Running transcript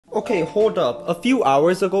Okay, hold up. A few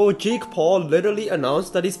hours ago, Jake Paul literally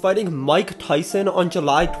announced that he's fighting Mike Tyson on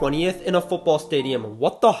July 20th in a football stadium.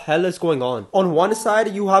 What the hell is going on? On one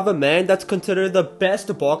side, you have a man that's considered the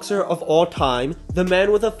best boxer of all time, the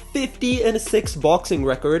man with a 50-6 boxing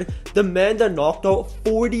record, the man that knocked out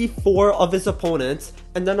 44 of his opponents,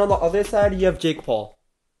 and then on the other side, you have Jake Paul.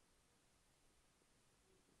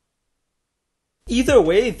 Either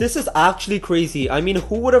way, this is actually crazy. I mean,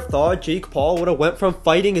 who would have thought Jake Paul would have went from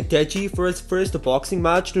fighting Deji for his first boxing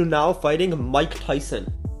match to now fighting Mike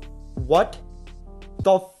Tyson? What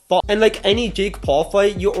the fuck? And like any Jake Paul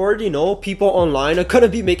fight, you already know people online are gonna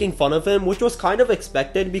be making fun of him, which was kind of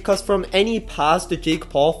expected because from any past Jake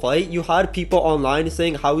Paul fight, you had people online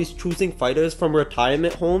saying how he's choosing fighters from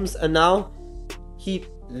retirement homes, and now he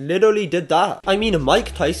literally did that. I mean,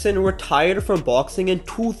 Mike Tyson retired from boxing in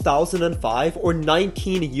 2005 or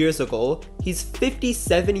 19 years ago. He's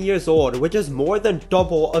 57 years old, which is more than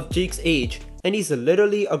double of Jake's age, and he's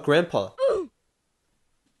literally a grandpa.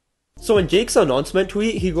 So in Jake's announcement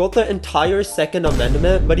tweet, he wrote the entire Second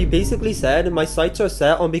Amendment, but he basically said, "My sights are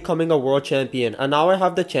set on becoming a world champion, and now I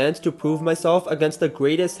have the chance to prove myself against the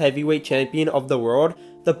greatest heavyweight champion of the world,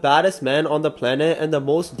 the baddest man on the planet, and the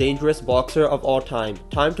most dangerous boxer of all time.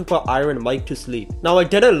 Time to put Iron Mike to sleep." Now, I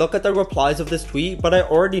didn't look at the replies of this tweet, but I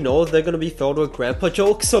already know they're gonna be filled with grandpa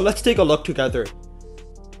jokes, so let's take a look together.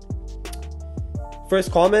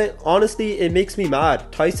 First comment, honestly, it makes me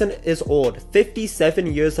mad. Tyson is old, 57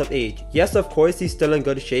 years of age. Yes, of course, he's still in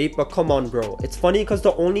good shape, but come on, bro. It's funny because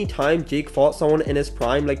the only time Jake fought someone in his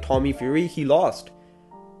prime like Tommy Fury, he lost.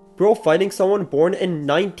 Bro, fighting someone born in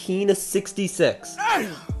 1966.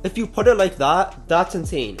 If you put it like that, that's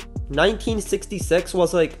insane. 1966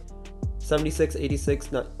 was like 76,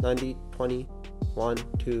 86, 90, 20, 1,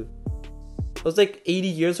 2. It was like 80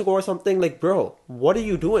 years ago or something. Like, bro, what are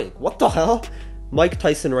you doing? What the hell? Mike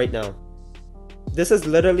Tyson right now. This is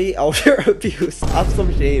literally elder abuse. Have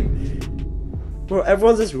some shame. Bro,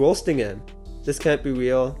 everyone's just roasting him. This can't be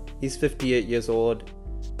real. He's 58 years old.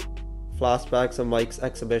 Flashbacks of Mike's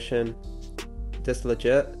exhibition. This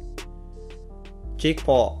legit? Jake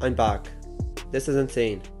Paul, I'm back. This is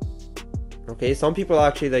insane. Okay, some people are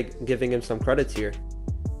actually like giving him some credits here.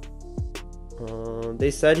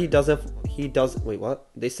 They said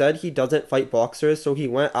They said he doesn't fight boxers, so he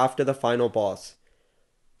went after the final boss.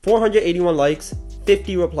 481 likes,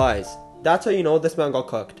 50 replies. That's how you know this man got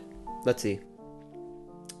cooked. Let's see.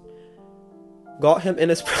 Got him in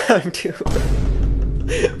his prime too.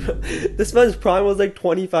 This man's prime was like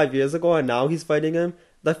 25 years ago and now he's fighting him.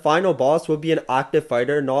 The final boss would be an active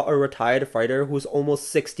fighter, not a retired fighter who's almost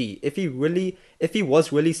 60. If he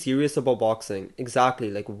was really serious about boxing. Exactly,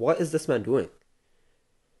 like what is this man doing?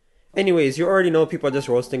 Anyways, you already know people are just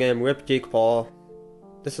roasting him. Rip Jake Paul.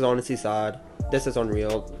 This is honestly sad. This is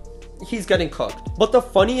unreal. He's getting cooked. But the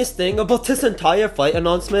funniest thing about this entire fight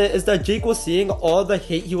announcement is that Jake was seeing all the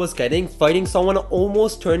hate he was getting fighting someone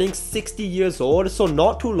almost turning 60 years old. So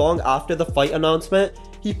not too long after the fight announcement,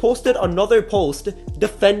 he posted another post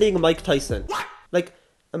defending Mike Tyson. Like,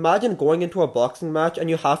 imagine going into a boxing match and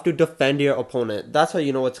you have to defend your opponent. That's how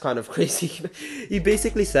you know it's kind of crazy. He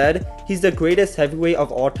basically said, "He's the greatest heavyweight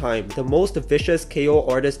of all time, the most vicious KO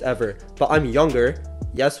artist ever, but I'm younger."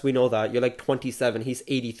 Yes, we know that. You're like 27, he's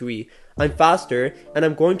 83. "I'm faster, and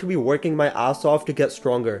I'm going to be working my ass off to get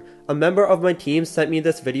stronger. A member of my team sent me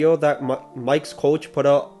this video that Mike's coach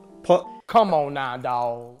Come on now,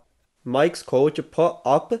 dawg. Mike's coach put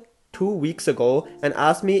up 2 weeks ago and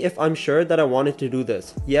asked me if I'm sure that I wanted to do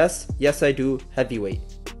this. Yes, I do. Heavyweight."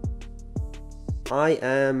 I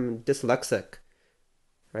am dyslexic.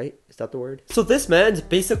 Right? Is that the word? So this man's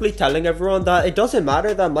basically telling everyone that it doesn't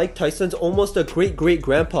matter that Mike Tyson's almost a great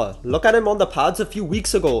grandpa. Look at him on the pads a few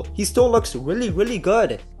weeks ago. He still looks really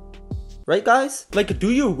good. Right, guys? Like,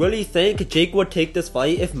 do you really think Jake would take this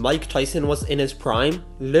fight if Mike Tyson was in his prime?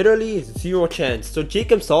 Literally zero chance. So Jake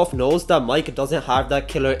himself knows that Mike doesn't have that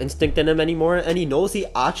killer instinct in him anymore, and he knows he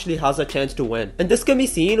actually has a chance to win. And this can be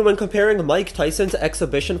seen when comparing Mike Tyson's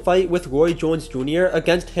exhibition fight with Roy Jones Jr.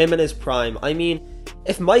 against him in his prime. I mean,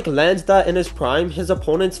 if Mike lands that in his prime, his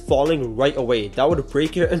opponent's falling right away. That would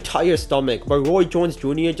break your entire stomach. But Roy Jones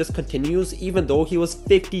Jr. just continues even though he was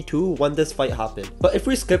 52 when this fight happened. But if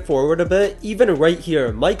we skip forward a bit, even right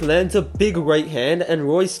here, Mike lands a big right hand and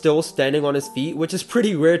Roy's still standing on his feet, which is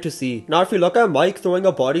pretty rare to see. Now if you look at Mike throwing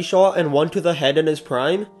a body shot and one to the head in his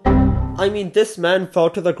prime, I mean, this man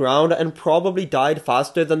fell to the ground and probably died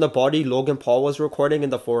faster than the body Logan Paul was recording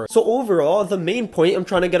in the forest. So overall, the main point I'm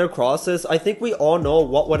trying to get across is I think we all know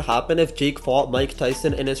what would happen if Jake fought Mike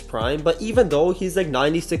Tyson in his prime, but even though he's like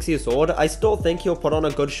 96 years old, I still think he'll put on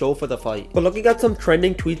a good show for the fight. But looking at some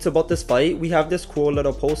trending tweets about this fight, we have this cool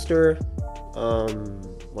little poster.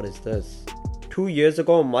 What is this? 2 years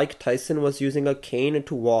ago, Mike Tyson was using a cane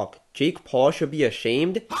to walk. Jake Paul should be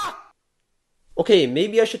ashamed? Okay,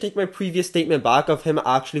 maybe I should take my previous statement back of him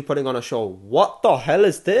actually putting on a show. What the hell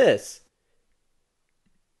is this?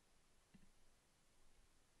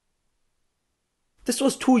 This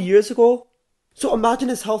was 2 years ago? So imagine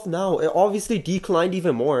his health now. It obviously declined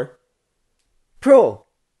even more. Bro,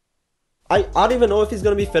 I don't even know if he's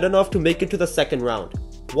gonna be fit enough to make it to the second round.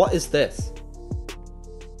 What is this?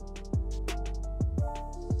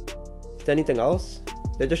 Is there anything else?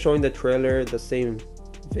 They're just showing the trailer, the same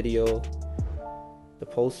video, the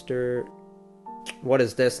poster. What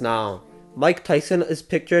is this now? Mike Tyson is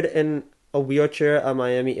pictured in a wheelchair at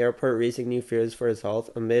Miami airport, raising new fears for his health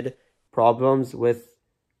amid problems with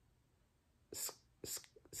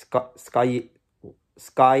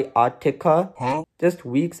sciatica. Huh? Just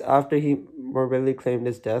weeks after he morbidly claimed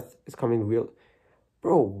his death is coming real.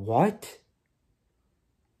 Bro, what?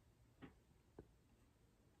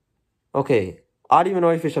 Okay, I don't even know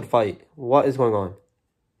if we should fight. What is going on?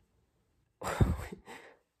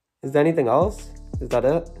 Is there anything else? Is that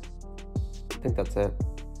it? I think that's it.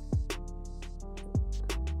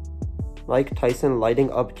 Mike Tyson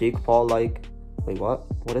lighting up Jake Paul like... Wait, what?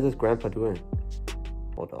 What is this grandpa doing?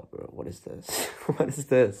 Hold up, bro. What is this? What is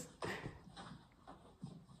this?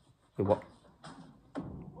 Wait, what?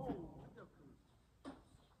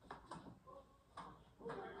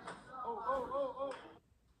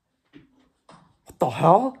 What the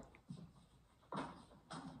hell?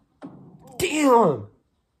 Damn!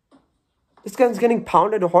 This guy's getting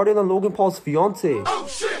pounded harder than Logan Paul's fiance. Oh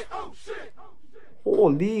shit! Oh shit!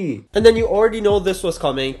 Holy. And then you already know this was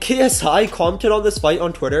coming. KSI commented on this fight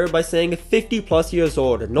on Twitter by saying 50 plus years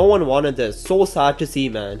old. No one wanted this. So sad to see,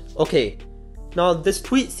 man. Okay. Now, this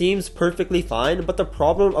tweet seems perfectly fine, but the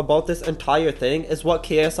problem about this entire thing is what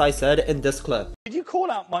KSI said in this clip. Did you call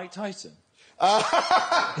out Mike Tyson?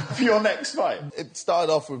 For your next fight? It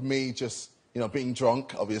started off with me just, being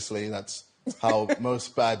drunk, obviously. That's how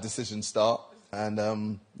most bad decisions start.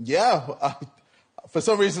 And, for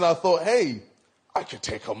some reason I thought, hey, I could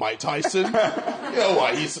take on Mike Tyson. You know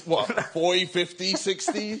what, he's, 40, 50,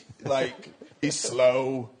 60? Like, he's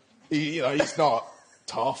slow. He's not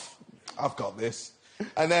tough. I've got this.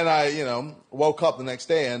 And then I, woke up the next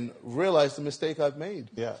day and realized the mistake I've made.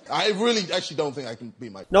 Yeah. I really actually don't think I can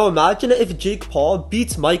beat Mike. Now imagine if Jake Paul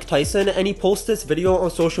beats Mike Tyson and he posts this video on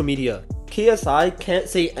social media. KSI can't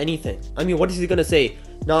say anything. I mean, what is he gonna say?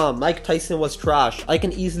 Nah, Mike Tyson was trash. I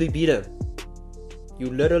can easily beat him. You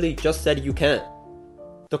literally just said you can't.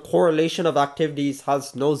 The correlation of activities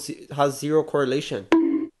has zero correlation.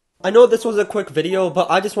 I know this was a quick video, but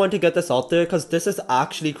I just wanted to get this out there because this is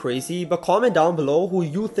actually crazy. But comment down below who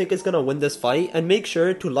you think is gonna win this fight, and make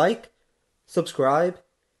sure to like, subscribe,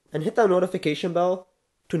 and hit that notification bell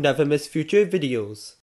to never miss future videos.